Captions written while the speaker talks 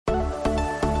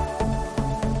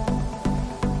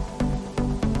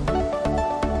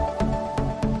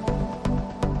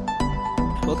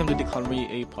to Declutter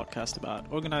Me, a podcast about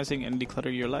organizing and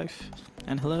declutter your life.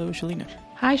 And hello, Shalina.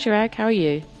 Hi, Chirag. How are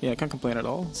you? Yeah, I can't complain at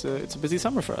all. It's a busy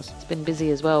summer for us. It's been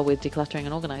busy as well with decluttering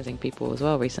and organizing people as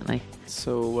well recently.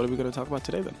 So what are we going to talk about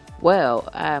today then? Well,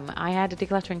 I had a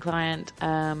decluttering client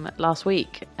last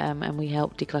week and we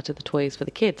helped declutter the toys for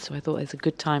the kids. So I thought it's a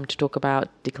good time to talk about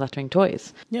decluttering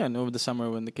toys. Yeah, and over the summer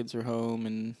when the kids are home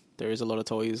and there is a lot of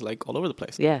toys like all over the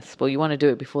place. Yes, well, you want to do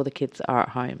it before the kids are at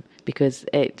home because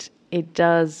it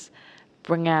does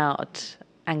bring out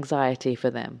anxiety for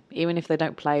them, even if they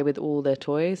don't play with all their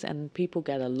toys. And people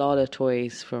get a lot of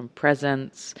toys from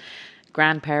presents,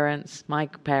 grandparents. My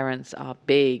parents are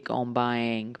big on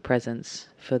buying presents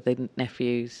for the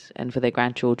nephews and for their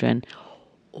grandchildren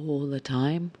all the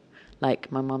time.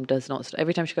 Like my mum does not,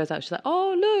 every time she goes out, she's like,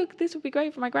 oh, look, this would be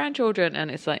great for my grandchildren.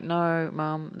 And it's like, no,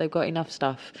 mum, they've got enough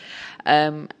stuff.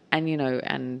 And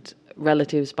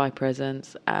relatives buy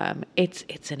presents.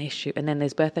 It's an issue. And then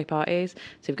there's birthday parties.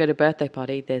 So if you go to a birthday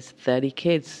party, there's 30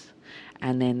 kids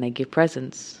and then they give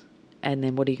presents. And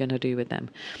then what are you going to do with them?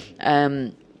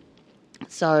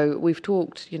 So we've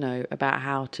talked, about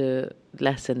how to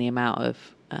lessen the amount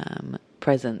of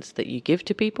presents that you give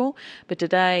to people. But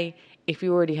today, if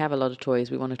you already have a lot of toys,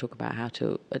 we want to talk about how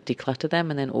to declutter them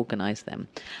and then organize them.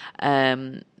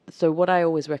 So what I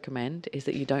always recommend is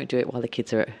that you don't do it while the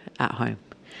kids are at home.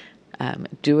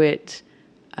 Do it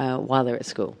while they're at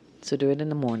school. So do it in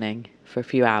the morning for a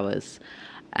few hours.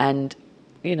 And,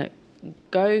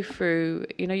 go through,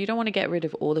 you don't want to get rid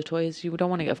of all the toys. You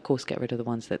don't want to, of course, get rid of the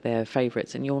ones that they're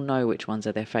favorites. And you'll know which ones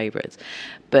are their favorites.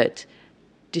 But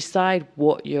decide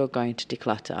what you're going to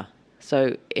declutter.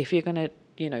 So if you're going to,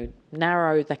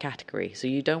 narrow the category. So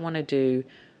you don't want to do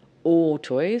all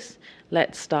toys.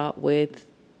 Let's start with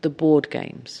the board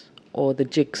games or the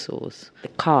jigsaws, the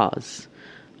cars,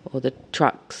 or the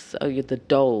trucks, or the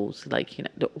dolls.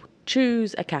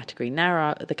 Choose a category,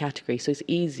 narrow the category so it's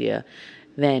easier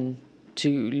then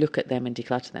to look at them and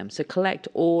declutter them. So collect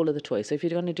all of the toys. So if you're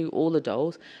going to do all the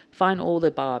dolls, find all the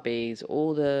Barbies,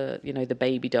 all the, the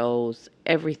baby dolls,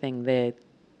 everything, their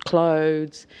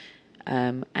clothes,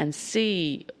 and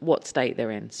see what state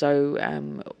they're in. So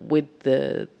with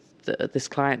this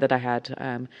client that I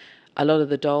had, a lot of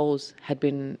the dolls had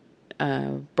been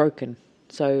broken.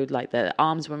 So like the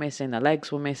arms were missing, the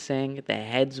legs were missing, their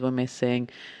heads were missing,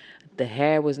 the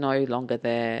hair was no longer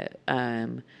there.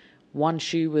 One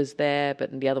shoe was there,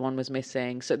 but the other one was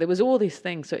missing. So there was all these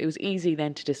things. So it was easy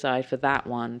then to decide for that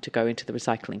one to go into the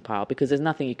recycling pile because there's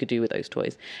nothing you could do with those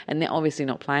toys. And they're obviously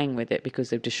not playing with it because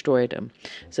they've destroyed them.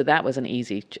 So that was an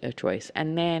easy choice.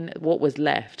 And then what was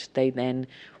left, they then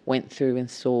went through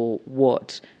and saw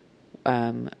what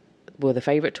were the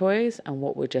favourite toys and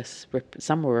what were just,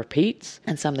 some were repeats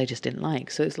and some they just didn't like.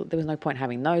 So there was no point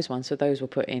having those ones. So those were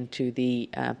put into the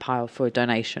pile for a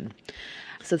donation.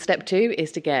 So step 2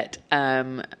 is to get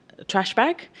a trash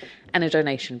bag and a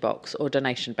donation box or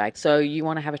donation bag. So you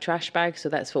want to have a trash bag. So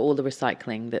that's for all the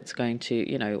recycling that's going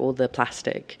to, all the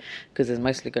plastic, because there's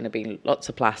mostly going to be lots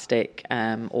of plastic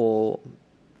or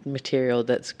material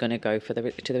that's going to go to the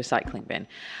recycling bin.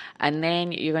 And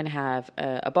then you're going to have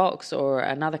a box or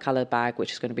another coloured bag,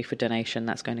 which is going to be for donation.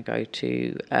 That's going to go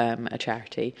to a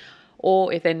charity.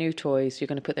 Or if they're new toys, you're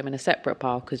going to put them in a separate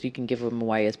pile because you can give them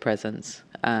away as presents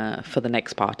for the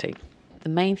next party. The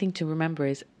main thing to remember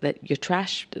is that your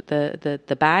trash,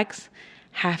 the bags,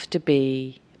 have to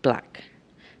be black.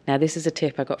 Now, this is a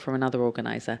tip I got from another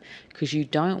organizer because you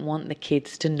don't want the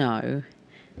kids to know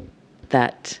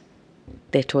that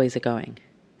their toys are going.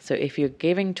 So if you're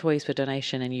giving toys for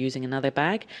donation and using another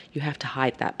bag, you have to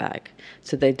hide that bag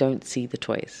so they don't see the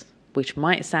toys, which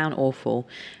might sound awful,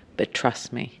 but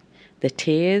trust me. The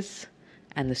tears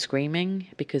and the screaming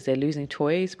because they're losing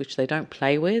toys which they don't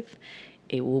play with,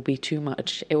 it will be too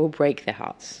much. It will break their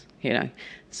hearts,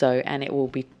 So, and it will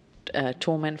be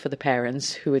torment for the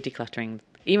parents who are decluttering,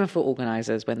 even for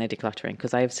organizers when they're decluttering,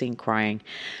 because I have seen crying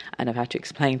and I've had to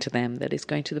explain to them that it's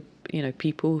going to the,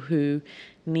 people who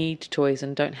need toys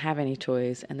and don't have any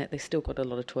toys and that they still got a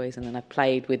lot of toys, and then I've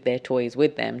played with their toys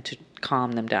with them to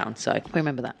calm them down. So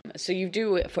remember that. So you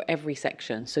do it for every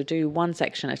section. So do one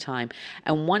section at a time.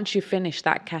 And once you finish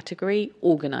that category,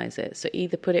 organize it. So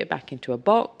either put it back into a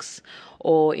box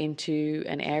or into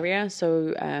an area.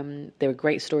 So there are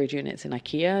great storage units in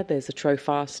IKEA. There's a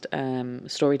Trofast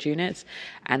storage units,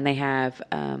 and they have,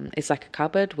 it's like a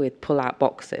cupboard with pull-out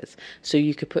boxes. So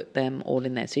you could put them all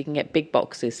in there. So you can get big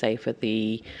boxes, say, for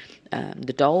the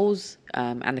the dolls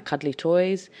and the cuddly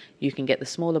toys. You can get the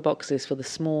smaller boxes for the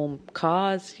small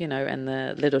cars, and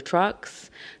the little trucks.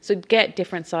 So get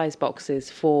different size boxes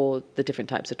for the different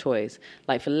types of toys.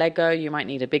 Like for Lego, you might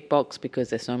need a big box because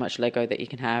there's so much Lego that you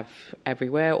can have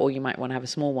everywhere, or you might want to have a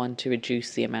small one to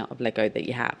reduce the amount of Lego that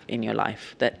you have in your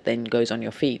life that then goes on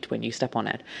your feet when you step on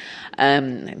it,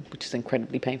 which is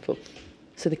incredibly painful.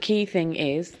 So the key thing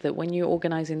is that when you're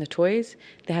organising the toys,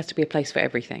 there has to be a place for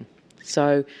everything.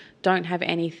 So don't have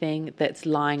anything that's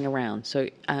lying around. So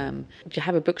you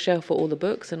have a bookshelf for all the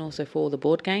books and also for all the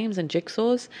board games and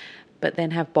jigsaws, but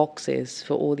then have boxes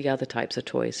for all the other types of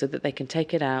toys so that they can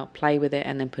take it out, play with it,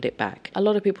 and then put it back. A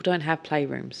lot of people don't have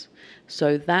playrooms,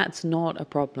 so that's not a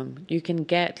problem. You can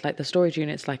get like the storage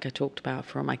units like I talked about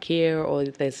from IKEA, or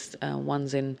there's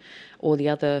ones in all the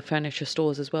other furniture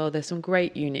stores as well. There's some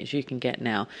great units you can get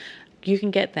now. You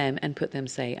can get them and put them,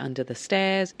 say, under the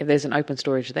stairs, if there's an open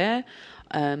storage there,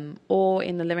 or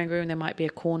in the living room, there might be a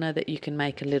corner that you can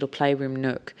make a little playroom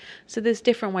nook. So there's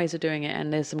different ways of doing it,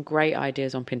 and there's some great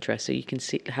ideas on Pinterest, so you can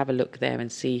have a look there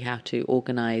and see how to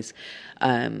organise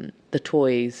the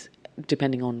toys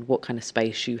depending on what kind of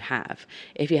space you have.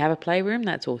 If you have a playroom,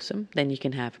 that's awesome. Then you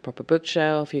can have a proper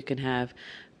bookshelf, you can have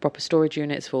proper storage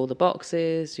units for all the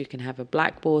boxes. You can have a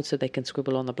blackboard so they can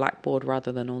scribble on the blackboard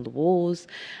rather than on the walls.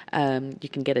 You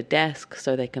can get a desk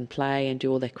so they can play and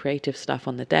do all their creative stuff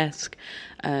on the desk.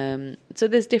 So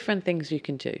there's different things you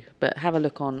can do, but have a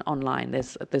look online.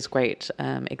 There's great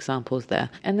examples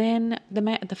there. And then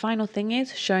the final thing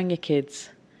is showing your kids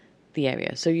the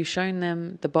area. So you've shown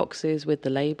them the boxes with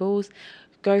the labels.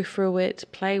 Go through it,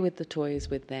 play with the toys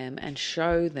with them, and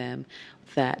show them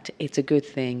that it's a good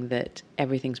thing that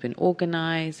everything's been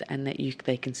organised and that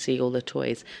they can see all the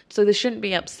toys. So they shouldn't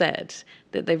be upset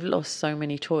that they've lost so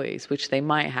many toys, which they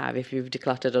might have if you've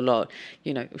decluttered a lot.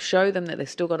 Show them that they've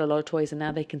still got a lot of toys and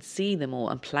now they can see them all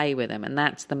and play with them. And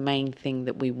that's the main thing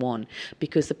that we want,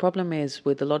 because the problem is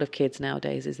with a lot of kids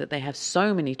nowadays is that they have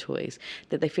so many toys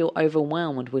that they feel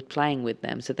overwhelmed with playing with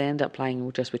them. So they end up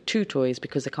playing just with 2 toys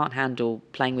because they can't handle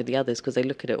playing with the others, because they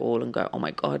look at it all and go, oh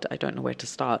my God, I don't know where to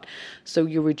start. So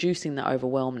you're reducing the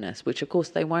overwhelmness, which of course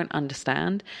they won't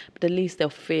understand, but at least they'll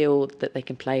feel that they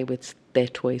can play with their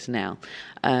toys now,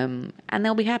 and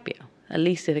they'll be happier. At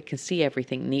least if they can see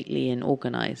everything neatly and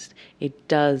organised, it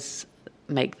does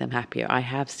make them happier. I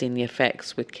have seen the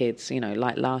effects with kids,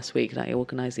 like last week that I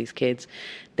organised these kids.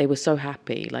 They were so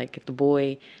happy. Like the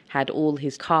boy had all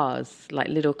his cars, like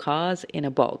little cars in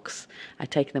a box. I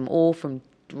take them all from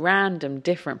random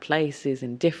different places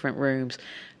in different rooms,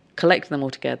 collect them all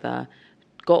together,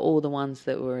 got all the ones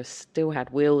that still had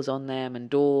wheels on them and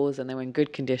doors and they were in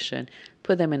good condition,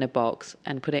 put them in a box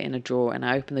and put it in a drawer, and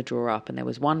I opened the drawer up and there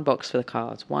was one box for the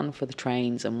cars, one for the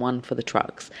trains and one for the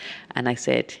trucks, and I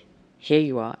said, here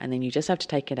you are, and then you just have to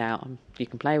take it out and you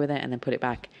can play with it and then put it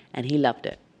back. And he loved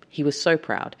it. He was so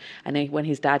proud. And then when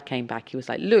his dad came back, he was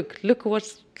like, look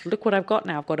what I've got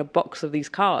now. I've got a box of these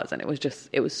cars. And it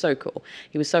was so cool.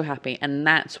 He was so happy. And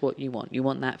that's what you want. You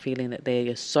want that feeling that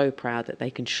they're so proud that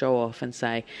they can show off and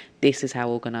say, this is how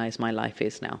organised my life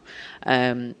is now.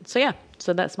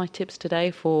 So that's my tips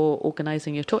today for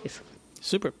organising your toys.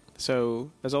 Super.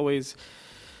 So as always,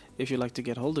 if you'd like to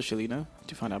get hold of Shalina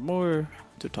to find out more,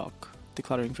 to talk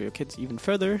decluttering for your kids even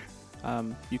further,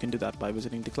 you can do that by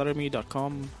visiting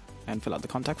declutterme.com and fill out the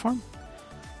contact form.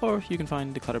 Or you can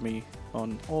find Declutter Me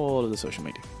on all of the social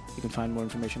media. You can find more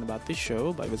information about this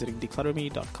show by visiting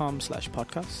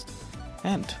declutterme.com/podcast.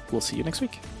 And we'll see you next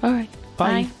week. All right.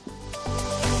 Bye. Bye.